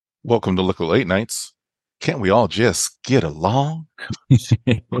Welcome to Liquid LateNights. Can't we all just get along?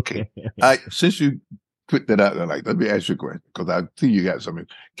 Okay. Since you put that out there, like, let me ask you a question because I see you got something.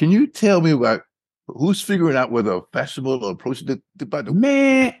 Can you tell me about who's figuring out whether a fashionable or approach about the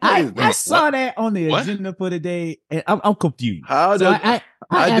Man, I Man, saw what? that on the What? agenda for the day, and I'm confused. how So does I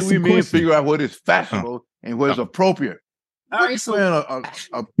how do asked we some mean questions. figure out what is fashionable and what is Oh. appropriate? All What right, you so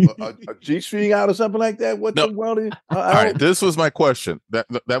wearing a G-string out or something like that? What No. the world is? All right, this was my question.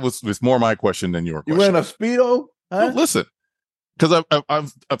 That was more my question than your You question. wearing a Speedo? No, Huh? listen, because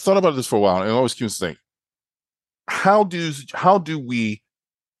I've thought about this for a while, and I always keep saying, how do we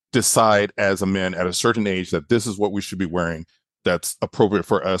decide as a man at a certain age that this is what we should be wearing that's appropriate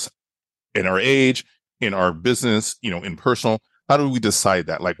for us in our age, in our business, in personal? How do we decide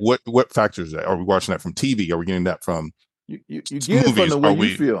that? Like, what factors is that? Are we watching that from TV? Are we getting that from You get it from movies? the way Are you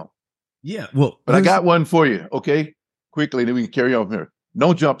we? feel. yeah, well, But I got one for you, okay? Quickly, then we can carry on from here.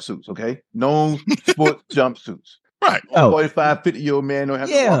 No jumpsuits, okay? No sports jumpsuits. Right. Oh. 45, 50-year-old man don't have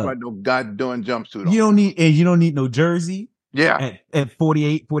to walk Yeah. around no goddamn jumpsuit on. you don't need no jersey Yeah. at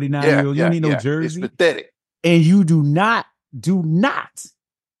 48, 49 Yeah. years old. You don't need no It's jersey, pathetic. and you do not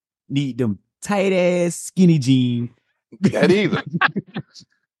need them tight ass skinny jeans. That either.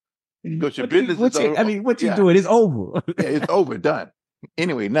 Because your business is over. What you Yeah. doing? It's over. Yeah, it's overdone.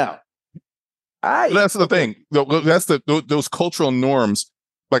 Anyway, now But that's the thing. That's those cultural norms.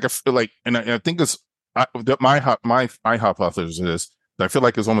 Like I feel like, and I think my hypothesis is that I feel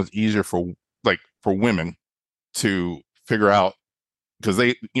like it's almost easier for women to figure out, because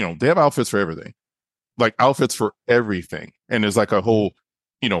they have outfits for everything, like outfits for everything, and there's like a whole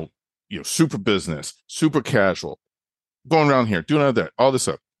super business, super casual, going around here doing that, all this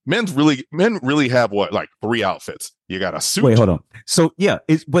stuff. Men really have what, like 3 outfits. You got a suit. Wait, hold on. So yeah,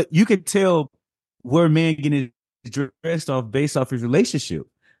 but you can tell where a man getting dressed off based off his relationship.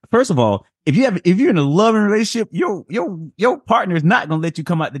 First of all, if you're in a loving relationship, your partner is not gonna let you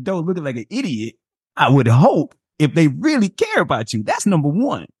come out the door looking like an idiot. I would hope, if they really care about you. That's number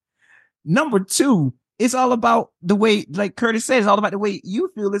one. Number two, it's all about the way, like Curtis said, it's all about the way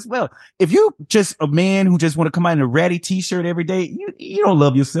you feel as well. If you just a man who just want to come out in a ratty t-shirt every day, you don't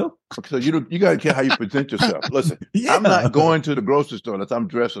love yourself. So you got to care how you present yourself. Listen, Yeah. I'm not going to the grocery store unless I'm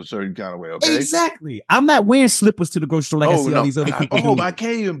dressed a certain kind of way, okay? Exactly. I'm not wearing slippers to the grocery store like I see all these other people do. I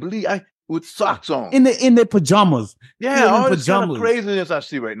can't even believe with socks on. In their pajamas. Yeah, all this kind of craziness I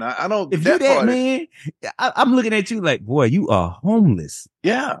see right now. I don't. If you're that man, I'm looking at you like, boy, you are homeless.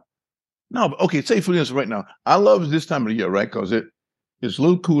 Yeah. No, but okay. Say for instance, right now, I love this time of the year, right? Because it's a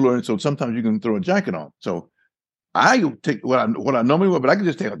little cooler, and so sometimes you can throw a jacket on. So I take what I normally wear, but I can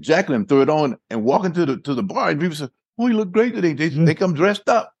just take a jacket and throw it on and walk into the bar, and people say, "Oh, you look great today." They come dressed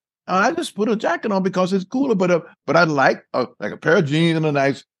up. And I just put a jacket on because it's cooler. But I like a pair of jeans and a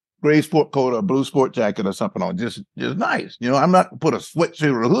nice gray sport coat or a blue sport jacket or something on. Just nice. I'm not put a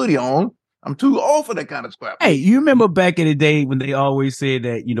sweatshirt or a hoodie on. I'm too old for that kind of scrap. Hey, you remember back in the day when they always said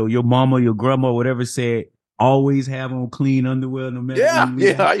that, your mama, your grandma, whatever said, always have on clean underwear no matter. Yeah,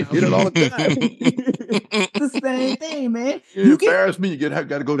 I get it all the time. It's the same thing, man. You embarrass me. You got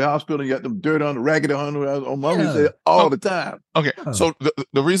to go to the hospital and you got them dirt on the raggedy underwear on mommy say all the time. Okay, so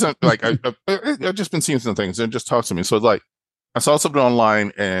the reason, like, I've just been seeing some things and it just talks to me. So it's like, I saw something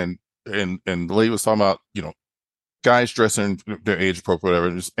online and the lady was talking about, guys dressing their age appropriate,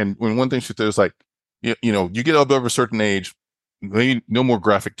 whatever. And when one thing she said is like, you get above a certain age, no more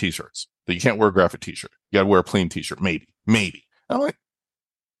graphic t-shirts. So you can't wear a graphic t-shirt. You got to wear a plain t-shirt. Maybe. I'm like,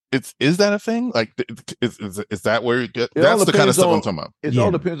 is that a thing? Like, is that where you get? That's the kind of stuff I'm talking about. It all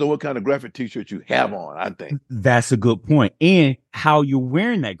depends on what kind of graphic t-shirt you have on, I think. That's a good point. And how you're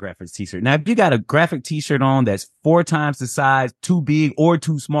wearing that graphic t-shirt. Now, if you got a graphic t-shirt on that's 4 times the size, too big or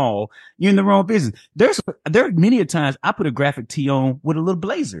too small, you're in the wrong business. There are many a times I put a graphic tee on with a little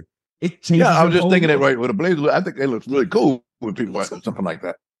blazer. It changes. Yeah, I was just thinking that right with a blazer. I think it looks really cool when people wear something like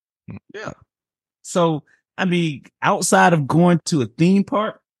that. Yeah. So, I mean, outside of going to a theme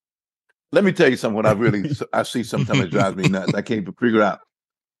park, let me tell you something. What I see sometimes it drives me nuts. I can't even figure out.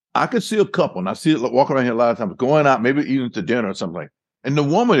 I could see a couple, and I see it walking around here a lot of times, going out, maybe even to dinner or something like. And the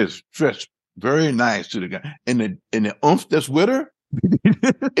woman is dressed very nice to the guy, and the oomph that's with her,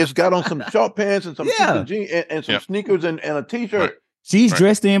 it's got on some short pants and some jeans and some sneakers and a t-shirt. Right. She's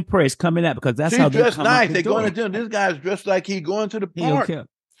dressed to impress coming out because that's she's how they dressed nice. They going to dinner. This guy's dressed like he going to the park.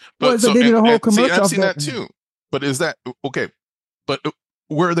 But so, they did a whole commercial. I've seen that too. But is that okay? But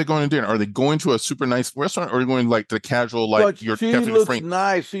where are they going to dinner? Are they going to a super nice restaurant, or are they going like the casual, like but your she cafe looks frame?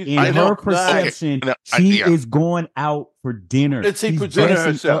 Nice. In her perception, she is going out for dinner. She presented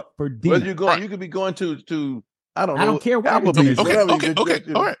herself for dinner. Where you going? Right. You could be going to I don't know. I don't care what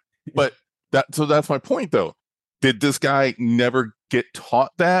Okay, all right. But that's my point though. Did this guy never get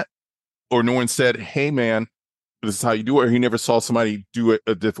taught that? Or no one said, hey man, this is how you do it, or he never saw somebody do it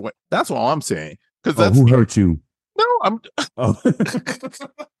a different way. That's all I'm saying. Because who hurt you? No,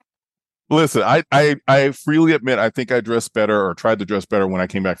 Listen, I freely admit I think I dressed better or tried to dress better when I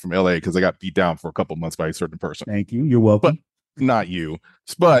came back from LA because I got beat down for a couple months by a certain person. Thank you. You're welcome. But not you.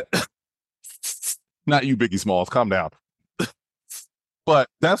 But not you, Biggie Smalls. Calm down. But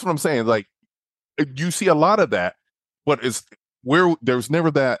that's what I'm saying. Like, you see a lot of that, but it's where there's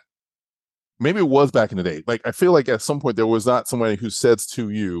never that. Maybe it was back in the day. Like, I feel like at some point there was not somebody who says to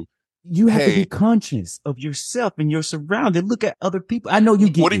you, you have to be conscious of yourself and your surroundings. Look at other people. I know you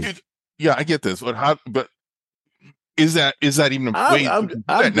get it. Yeah, I get this, but is that even a way I'm to do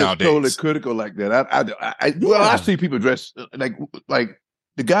that nowadays? Totally critical like that. Well, I see people dress like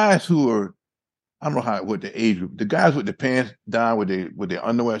the guys who are, I don't know what the age group, the guys with the pants down with their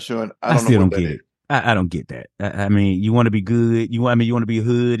underwear showing. I still don't get it. I don't get that. I mean, you want to be good. You want to be a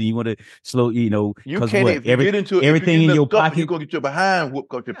hood, and you want to slow. You can't get into everything in your pocket. You go get your behind whooped,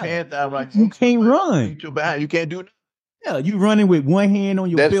 got your pants down right. You can't run. Get your behind. You can't do that. Yeah, you running with one hand on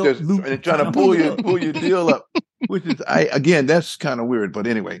your belt, and trying to pull your deal up, which is that's kind of weird. But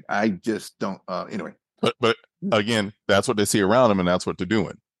anyway, I just don't. Anyway, but again, that's what they see around them, and that's what they're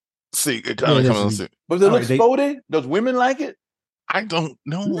doing. See, it kind of comes. But does it look sporty? Does women like it? I don't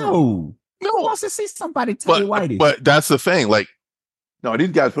know. No. Who wants to see somebody tight whitey? But that's the thing. Like, no,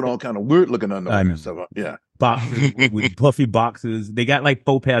 these guys put on kind of weird looking underwear and stuff. Yeah, with puffy boxes. They got like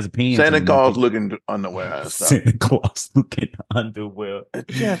 4 pairs of pants. Santa Claus looking underwear and stuff. Santa Claus looking underwear.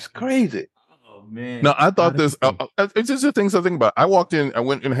 It's just crazy. Oh man. No, I thought this. It's just the things I think about. I walked in. I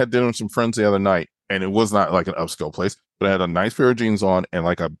went and had dinner with some friends the other night, and it was not like an upscale place, but I had a nice pair of jeans on and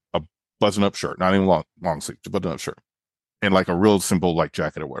like a button-up shirt, not even long sleeve, just button-up shirt. And like a real simple like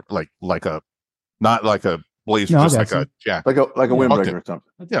jacket or whatever, like a not like a blazer, just like a jacket, like a windbreaker or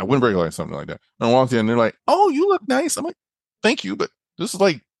something. Yeah, windbreaker or something like that. And I walked in, and they're like, "Oh, you look nice." I'm like, "Thank you," but this is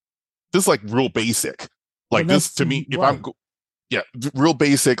like real basic. Like this to me, if I'm real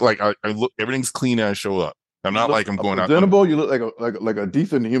basic. Like I look, everything's clean as I show up. I'm not like I'm going out. Presentable. You look like a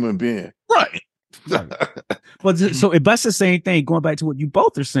decent human being, right? But so if that's the same thing, going back to what you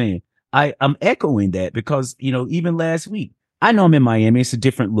both are saying. I'm echoing that because, even last week, I know I'm in Miami. It's a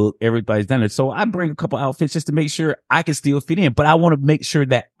different look. Everybody's done it. So I bring a couple outfits just to make sure I can still fit in. But I want to make sure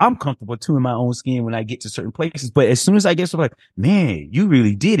that I'm comfortable too in my own skin when I get to certain places. But as soon as I get like, man, you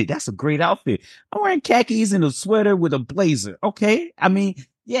really did it. That's a great outfit. I'm wearing khakis and a sweater with a blazer. Okay. I mean,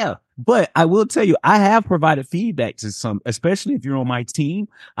 yeah. But I will tell you, I have provided feedback to some, especially if you're on my team.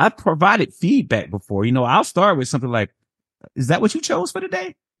 I've provided feedback before. I'll start with something like, is that what you chose for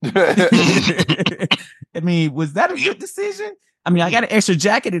today? I mean, was that a good decision? I mean, I got an extra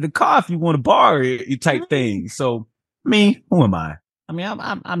jacket in the car if you want to borrow it, type thing. So, I mean, who am I? I mean,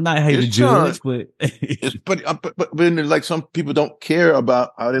 I'm not here to judge, but but like some people don't care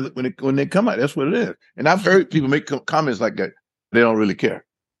about how they look when they come out. That's what it is. And I've heard people make comments like that. They don't really care.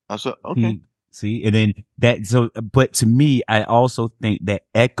 I said, okay. See, and then but to me, I also think that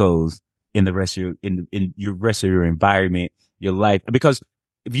echoes in the rest of your rest of your environment, your life, because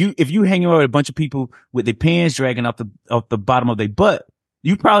if you hang out with a bunch of people with their pants dragging off the bottom of their butt,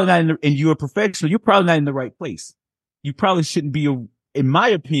 you probably not and you're a professional, you're probably not in the right place. You probably shouldn't be, in my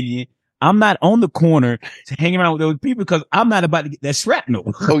opinion. I'm not on the corner to hang around with those people because I'm not about to get that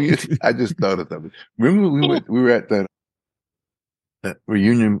shrapnel. Oh yeah, I just thought of something. Remember we were at that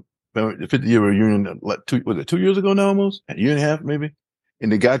reunion, the 50-year reunion. Like 2 years ago now, almost a year and a half maybe.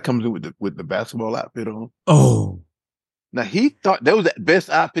 And the guy comes in with the basketball outfit on. Oh. Now he thought that was the best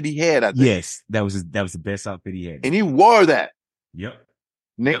outfit he had. I think. Yes, that was the best outfit he had, and he wore that. Yep.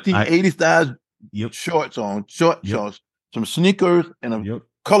 1980s style shorts on, shorts, some sneakers, and a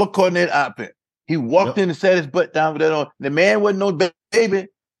color coordinated outfit. He walked in and sat his butt down with that on. The man wasn't no baby.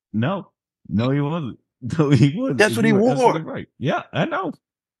 No, he wasn't. No, he wasn't. That's what he wore. Right? Yeah, I know.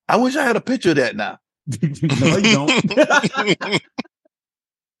 I wish I had a picture of that now. No, you don't.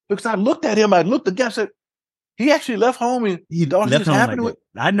 Because I looked at him. I looked at the guy. Said, he actually left home and he thought he was happy with.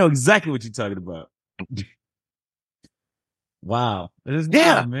 I know exactly what you're talking about. Wow. This is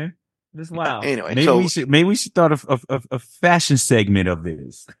wild, man. This is wild. Anyway, maybe we should start a fashion segment of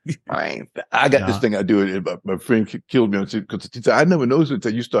this. I got this thing I do. My friend killed me because he said, I never noticed it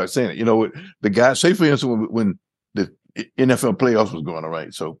until you start saying it. You know what? The guy, say for instance, when the NFL playoffs was going on,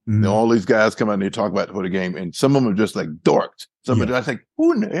 right? So all these guys come out and they talk about for the game, and some of them are just like dorks. Some of them I think,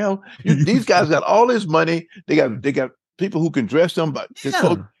 who in the hell? These guys got all this money. They got people who can dress them, but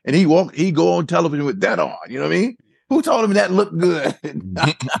and he go on television with that on. You know what I mean? Who told him that looked good?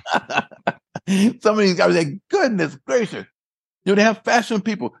 Some of these guys say, goodness gracious. You know, they have fashion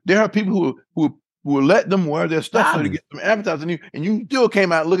people. There are people who will let them wear their stuff so to get some advertising, and you still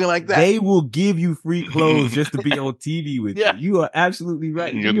came out looking like that. They will give you free clothes just to be on TV with you. You are absolutely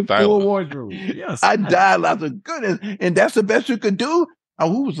right. You get full wardrobe. Yes. I died. I said, goodness. And that's the best you could do?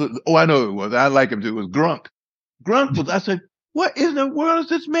 Who was it? Oh, I know it was. I like him too. It was Grunk. Grunk was, I said, what in the world has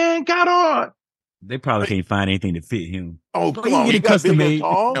this man got on? They probably can't find anything to fit him. Oh, come on. He can get custom made.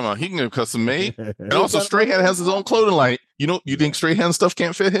 Come on, he can get custom made. And also, Strahan has his own clothing line. You think Strahan stuff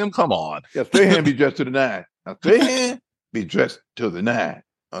can't fit him? Come on. Yeah, Strahan be dressed to the nine. Now, Strahan be dressed to the nine.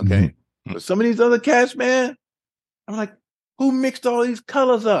 Okay. But some of these other cats, man, I'm like, who mixed all these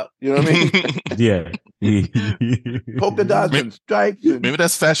colors up? You know what I mean? Polka dots and stripes. And... Maybe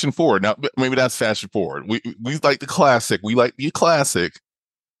that's fashion forward. Now, maybe that's fashion forward. We like the classic. We like the classic,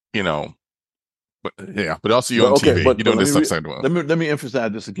 you know. But yeah, but also you're on TV. You're doing this upside down. Let me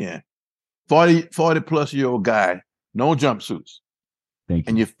emphasize this again. 40 plus year old guy, no jumpsuits. Thank you.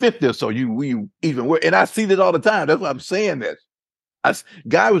 And you fit this, so we even wear. And I see this all the time. That's why I'm saying this.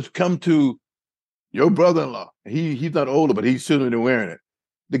 Guy was come to your brother-in-law. He's not older, but he's shouldn't have been wearing it.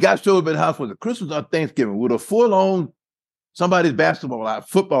 The guy showed up at the house for the Christmas or Thanksgiving with a full-on somebody's basketball out,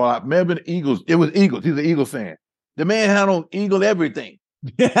 football out, maybe the Eagles. It was Eagles. He's an Eagle fan. The man had on Eagle everything.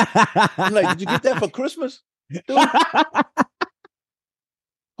 I'm like, did you get that for Christmas? Dude?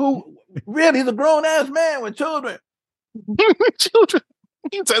 Who really? He's a grown-ass man with children. Children.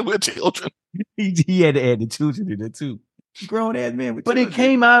 He said with children. He had to add the children in it too. Grown-ass man with children. But he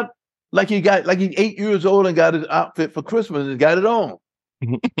came out like he's 8 years old and got his outfit for Christmas and got it on.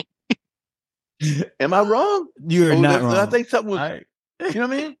 Am I wrong? You're not wrong. I think something was, you know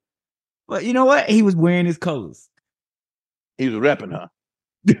what I mean? Well, you know what? He was wearing his colors. He was repping, huh?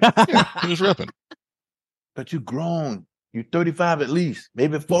 Yeah, he was repping. But you're grown. You're 35 at least,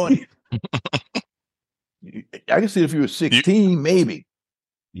 maybe 40. I can see if you were 16, maybe.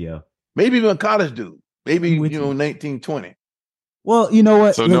 Yeah. Maybe even a college dude. Maybe, 19, 20. Well, you know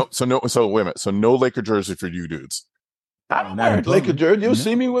what? So wait a minute. So no Laker jersey for you dudes. I don't wear Laker jersey. You'll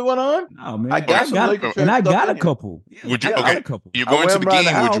see me with one on? No, man. I got a couple. Yeah, would you? Okay. You're going to the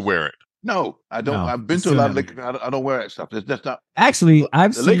game. Would you wear it? No, I don't. I've been to a lot of Laker. I don't wear that stuff. That's not. Actually,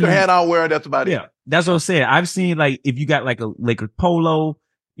 I've the seen Laker hat I'll wear. That's about it. Yeah, that's what I'm saying. I've seen like if you got like a Laker polo,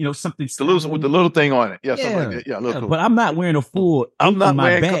 you know, something with the little thing on it. Yeah, something like that. Yeah, but I'm not wearing a full. I'm not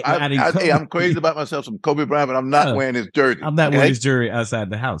wearing. I'm crazy about myself some Kobe Bryant, but I'm not wearing his jersey. I'm not wearing his jersey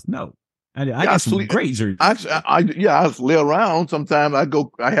outside the house. No, I got some great jerseys. I lay around. Sometimes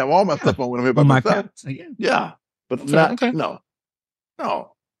I have all my stuff on when I'm here by myself. Yeah, but not.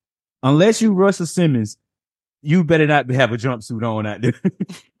 No. Unless you Russell Simmons, you better not have a jumpsuit on out there.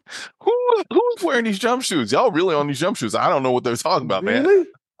 Who's wearing these jumpsuits? Y'all really on these jumpsuits? I don't know what they're talking about, man.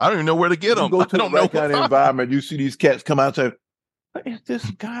 I don't even know where to get them. Go to the kind of environment. You see these cats come out and say, "What is this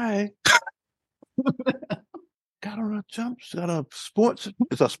guy? Got on a jumpsuit? Got a sports?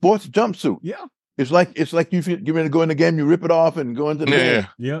 It's a sports jumpsuit. Yeah, it's like you get ready to go in the game, you rip it off and go into the game.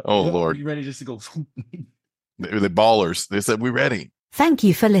 Yeah. Oh Lord, you ready just to go? They're ballers. They said we're ready. Thank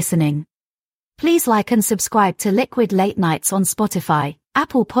you for listening. Please like and subscribe to Liquid Late Nights on Spotify,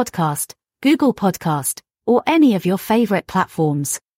 Apple Podcast, Google Podcast, or any of your favorite platforms.